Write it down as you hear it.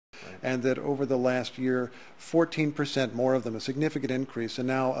and that over the last year, 14% more of them, a significant increase, and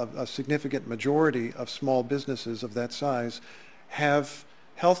now a significant majority of small businesses of that size have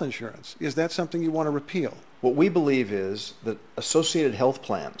health insurance. Is that something you want to repeal? What we believe is that associated health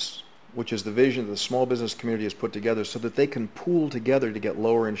plans, which is the vision that the small business community has put together so that they can pool together to get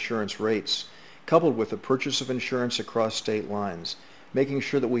lower insurance rates, coupled with the purchase of insurance across state lines, making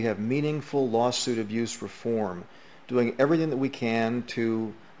sure that we have meaningful lawsuit abuse reform, doing everything that we can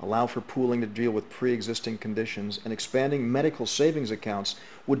to allow for pooling to deal with pre-existing conditions, and expanding medical savings accounts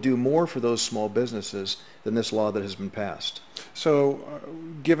would do more for those small businesses than this law that has been passed. So,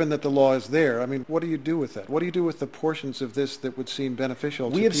 given that the law is there, I mean, what do you do with that? What do you do with the portions of this that would seem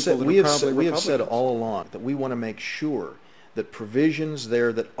beneficial to people that are probably Republicans? We have said all along that we want to make sure that provisions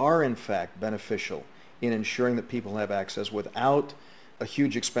there that are in fact beneficial in ensuring that people have access without a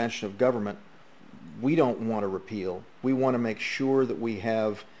huge expansion of government, we don't want to repeal. We want to make sure that we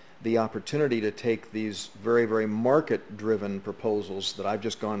have the opportunity to take these very, very market-driven proposals that I've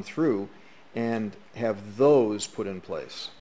just gone through and have those put in place.